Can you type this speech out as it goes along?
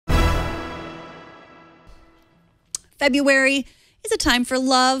February is a time for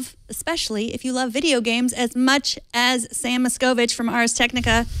love, especially if you love video games as much as Sam Machkovech from Ars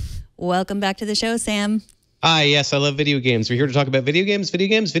Technica. Welcome back to the show, Sam. Hi, yes, I love video games. We're here to talk about video games.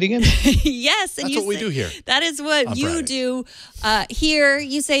 Yes. And that's what we do here. That is what you do here.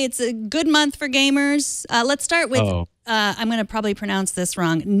 You say it's a good month for gamers. Let's start with, I'm going to probably pronounce this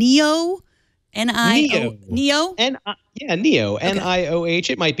wrong, Neo. N-I-O. Neo? Neo. Okay. N-I-O-H.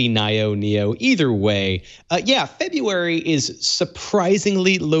 It might be Neo. Either way. February is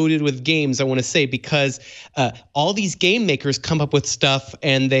surprisingly loaded with games, I want to say, because all these game makers come up with stuff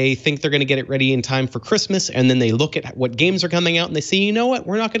and they think they're going to get it ready in time for Christmas. And then they look at what games are coming out and they say, you know what?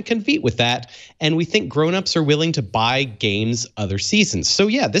 We're not going to compete with that. And we think grown-ups are willing to buy games other seasons. So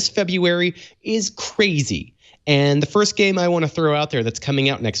yeah, this February is crazy. And the first game I want to throw out there that's coming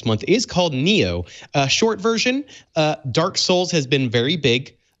out next month is called Neo. Short version, Dark Souls has been very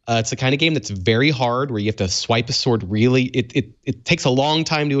big. It's the kind of game that's very hard where you have to swipe a sword really. It takes a long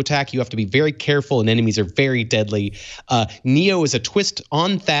time to attack. You have to be very careful and enemies are very deadly. Neo is a twist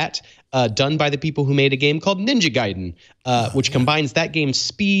on that. Done by the people who made a game called Ninja Gaiden, which combines that game's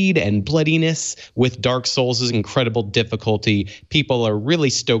speed and bloodiness with Dark Souls' incredible difficulty. People are really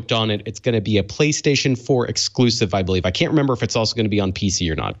stoked on it. It's going to be a PlayStation 4 exclusive, I believe. I can't remember if it's also going to be on PC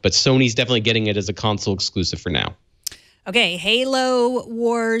or not, but Sony's definitely getting it as a console exclusive for now. Okay, Halo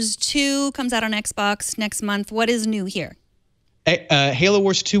Wars 2 comes out on Xbox next month. What is new here? Halo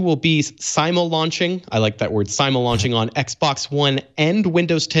Wars 2 will be simul-launching. I like that word, simul-launching on Xbox One and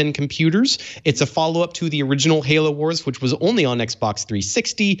Windows 10 computers. It's a follow-up to the original Halo Wars, which was only on Xbox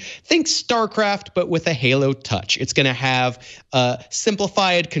 360. Think StarCraft, but with a Halo touch. It's going to have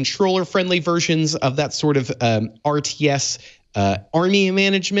simplified, controller-friendly versions of that sort of RTS army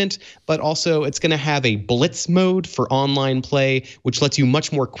management, but also it's going to have a blitz mode for online play, which lets you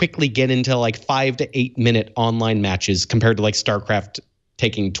much more quickly get into like 5 to 8 minute online matches compared to like StarCraft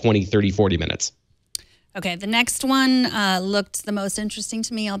taking 20, 30, 40 minutes. Okay, the next one looked the most interesting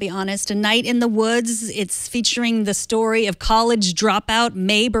to me, I'll be honest. A Night in the Woods. It's featuring the story of college dropout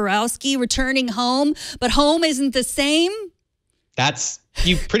Mae Borowski returning home, but home isn't the same.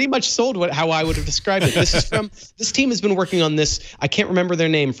 You pretty much sold how I would have described it. This team has been working on this. I can't remember their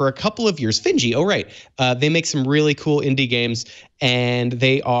name for a couple of years. Finji. Oh, right. They make some really cool indie games, and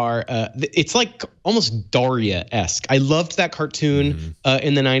they are. It's like almost Daria-esque. I loved that cartoon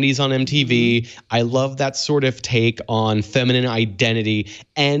in the 90s on MTV. I love that sort of take on feminine identity,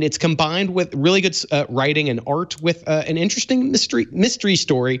 and it's combined with really good writing and art with an interesting mystery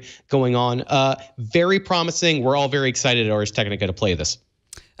story going on. Very promising. We're all very excited at Ars Technica to play this.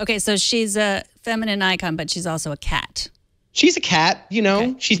 Okay, so she's a feminine icon, but she's also a cat. She's a cat, you know.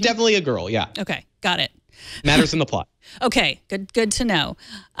 Okay. She's definitely a girl, yeah. Okay, got it. Matters in the plot. Okay, good to know.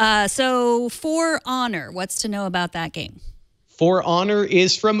 So For Honor, what's to know about that game? For Honor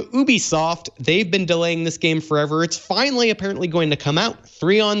is from Ubisoft. They've been delaying this game forever. It's finally apparently going to come out.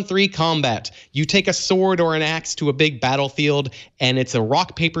 3-on-3 combat. You take a sword or an axe to a big battlefield, and it's a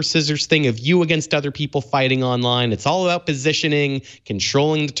rock, paper, scissors thing of you against other people fighting online. It's all about positioning,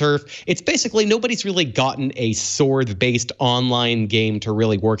 controlling the turf. It's basically nobody's really gotten a sword-based online game to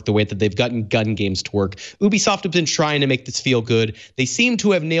really work the way that they've gotten gun games to work. Ubisoft have been trying to make this feel good. They seem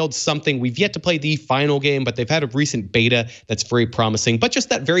to have nailed something. We've yet to play the final game, but they've had a recent beta that's very promising. But just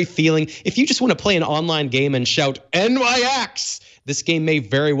that very feeling, if you just want to play an online game and shout NYX, this game may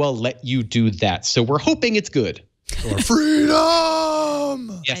very well let you do that. So we're hoping it's good. Or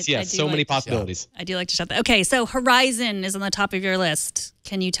freedom! Yes, so many possibilities. I do like to shout that. Okay, so Horizon is on the top of your list.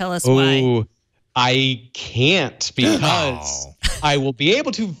 Can you tell us why? I can't, because I will be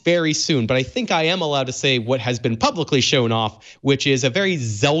able to very soon, but I think I am allowed to say what has been publicly shown off, which is a very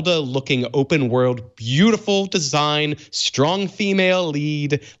Zelda-looking open world, beautiful design, strong female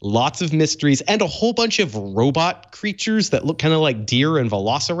lead, lots of mysteries, and a whole bunch of robot creatures that look kind of like deer and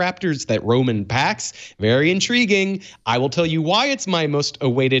velociraptors that roam in packs. Very intriguing. I will tell you why it's my most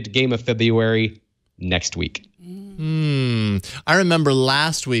awaited game of February next week. I remember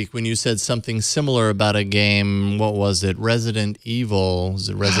last week when you said something similar about a game. What was it? Resident Evil. Was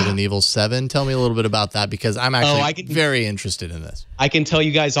it Resident Evil 7? Tell me a little bit about that, because I'm actually very interested in this. I can tell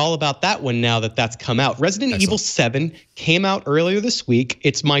you guys all about that one now that that's come out. Resident Evil 7 came out earlier this week.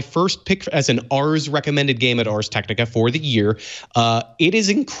 It's my first pick as an Ars recommended game at Ars Technica for the year. It is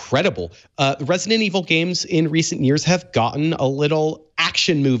incredible. Resident Evil games in recent years have gotten a little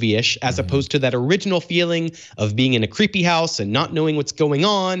action movie-ish as opposed to that original feeling of being in a creepy house and not knowing what's going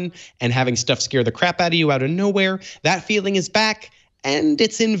on and having stuff scare the crap out of you out of nowhere. That feeling is back. and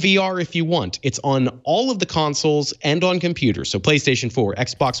it's in VR if you want. It's on all of the consoles and on computers. So PlayStation 4,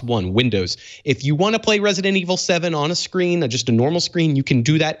 Xbox One, Windows. If you want to play Resident Evil 7 on a screen, just a normal screen, you can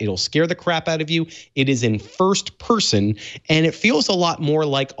do that. It'll scare the crap out of you. It is in first person, and it feels a lot more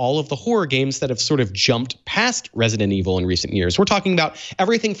like all of the horror games that have sort of jumped past Resident Evil in recent years. We're talking about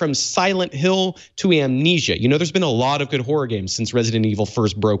everything from Silent Hill to Amnesia. You know, there's been a lot of good horror games since Resident Evil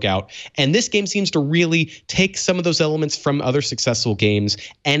first broke out, and this game seems to really take some of those elements from other successful games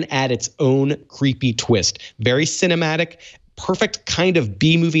and add its own creepy twist. Very cinematic, perfect kind of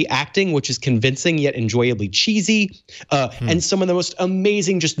B-movie acting, which is convincing yet enjoyably cheesy, and some of the most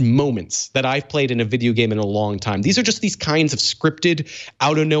amazing just moments that I've played in a video game in a long time. These are just these kinds of scripted,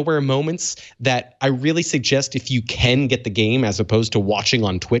 out-of-nowhere moments that I really suggest if you can get the game as opposed to watching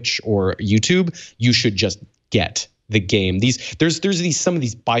on Twitch or YouTube, you should just get the game. There's some of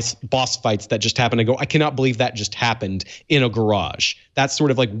these boss fights that just happen. I go, I cannot believe that just happened in a garage. That's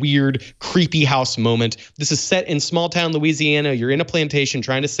sort of like weird, creepy house moment. This is set in small town Louisiana. You're in a plantation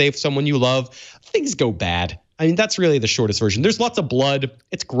trying to save someone you love. Things go bad. I mean, that's really the shortest version. There's lots of blood.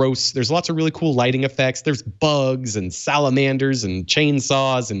 It's gross. There's lots of really cool lighting effects. There's bugs and salamanders and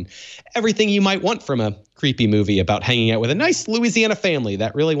chainsaws and everything you might want from a creepy movie about hanging out with a nice Louisiana family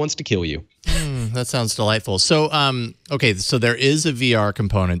that really wants to kill you. That sounds delightful. So, okay, so there is a VR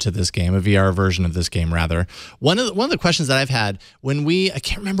component to this game, a VR version of this game, rather. One of the questions that I've had when I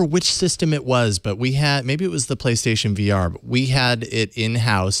can't remember which system it was, but we had, maybe it was the PlayStation VR, but we had it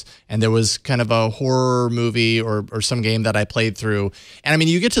in-house, and there was kind of a horror movie or some game that I played through. And I mean,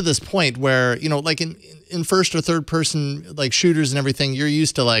 you get to this point where, you know, like in first or third person, like shooters and everything, you're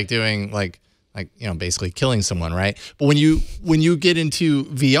used to like doing like, you know, basically killing someone, right? But when you get into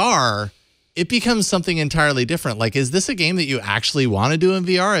VR, it becomes something entirely different. Like, is this a game that you actually want to do in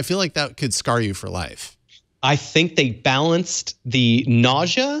VR? I feel like that could scar you for life. I think they balanced the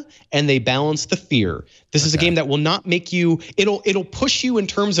nausea and they balanced the fear. This is a game that will not make you, it'll push you in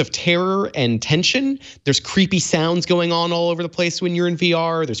terms of terror and tension. There's creepy sounds going on all over the place when you're in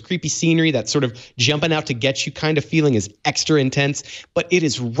VR. There's creepy scenery that's sort of jumping out to get you kind of feeling is extra intense, but it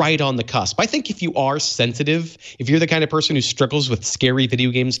is right on the cusp. I think if you are sensitive, if you're the kind of person who struggles with scary video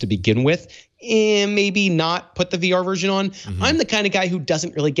games to begin with, maybe not put the VR version on. I'm the kind of guy who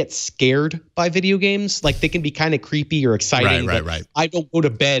doesn't really get scared by video games. Like, they can be kind of creepy or exciting. Right. I don't go to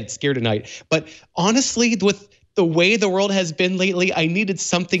bed scared at night. But honestly, with the way the world has been lately, I needed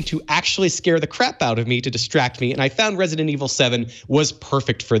something to actually scare the crap out of me to distract me. And I found Resident Evil 7 was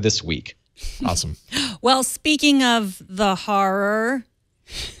perfect for this week. Awesome. Well, speaking of the horror,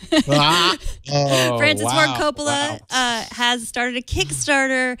 Francis Ford Coppola has started a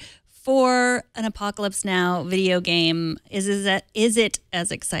Kickstarter for an Apocalypse Now video game. Is it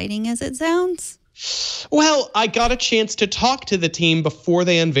as exciting as it sounds? Well, I got a chance to talk to the team before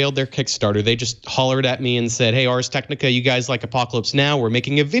they unveiled their Kickstarter. They just hollered at me and said, hey, Ars Technica, you guys like Apocalypse Now? We're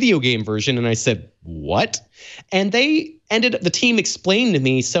making a video game version. And I said, what? And the team explained to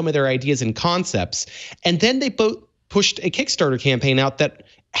me some of their ideas and concepts. And then they both pushed a Kickstarter campaign out that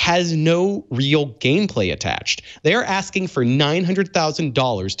has no real gameplay attached. They are asking for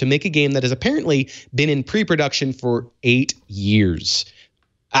 $900,000 to make a game that has apparently been in pre-production for 8 years.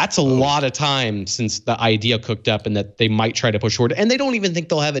 That's a lot of time since the idea cooked up and that they might try to push forward. And they don't even think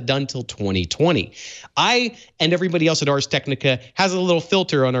they'll have it done till 2020. I and everybody else at Ars Technica has a little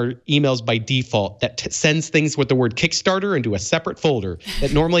filter on our emails by default that sends things with the word Kickstarter into a separate folder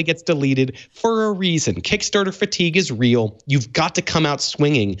that normally gets deleted for a reason. Kickstarter fatigue is real. You've got to come out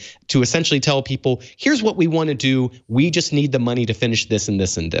swinging to essentially tell people, here's what we want to do. We just need the money to finish this and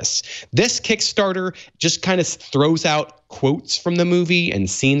this and this. This Kickstarter just kind of throws out quotes from the movie and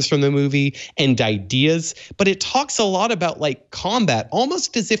scenes from the movie and ideas, but it talks a lot about like combat,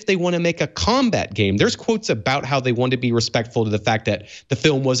 almost as if they want to make a combat game. There's quotes about how they want to be respectful to the fact that the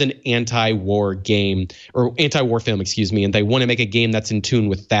film was an anti-war game, or anti-war film, excuse me, and they want to make a game that's in tune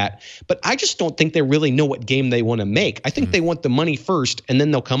with that. But I just don't think they really know what game they want to make. I think they want the money first and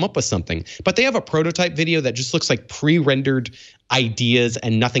then they'll come up with something. But they have a prototype video that just looks like pre-rendered ideas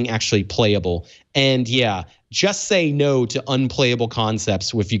and nothing actually playable. And yeah, just say no to unplayable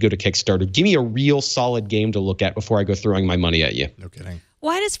concepts if you go to Kickstarter. Give me a real solid game to look at before I go throwing my money at you. No kidding.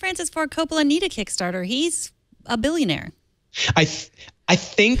 Why does Francis Ford Coppola need a Kickstarter? He's a billionaire. I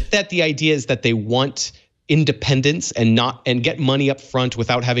think that the idea is that they want independence and get money up front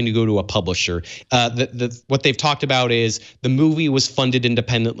without having to go to a publisher. What they've talked about is the movie was funded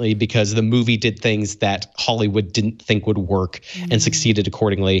independently because the movie did things that Hollywood didn't think would work and succeeded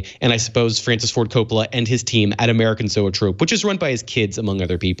accordingly. And I suppose Francis Ford Coppola and his team at American Zoetrope, which is run by his kids, among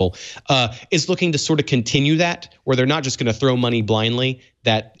other people, is looking to sort of continue that, where they're not just going to throw money blindly,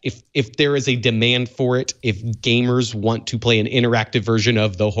 that if there is a demand for it, if gamers want to play an interactive version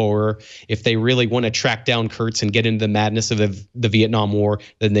of the horror, if they really want to track down Kurtz and get into the madness of the Vietnam War,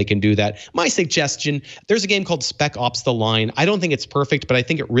 then they can do that. My suggestion, there's a game called Spec Ops: The Line. I don't think it's perfect, but I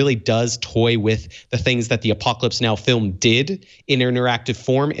think it really does toy with the things that the Apocalypse Now film did in interactive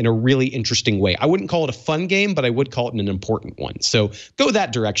form in a really interesting way. I wouldn't call it a fun game, but I would call it an important one. So go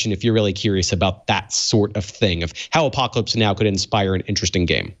that direction if you're really curious about that sort of thing, of how Apocalypse Now could inspire an interesting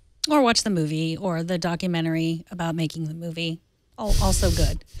game. Or watch the movie or the documentary about making the movie. Also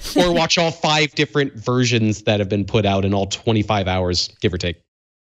good. Or watch all 5 different versions that have been put out in all 25 hours, give or take.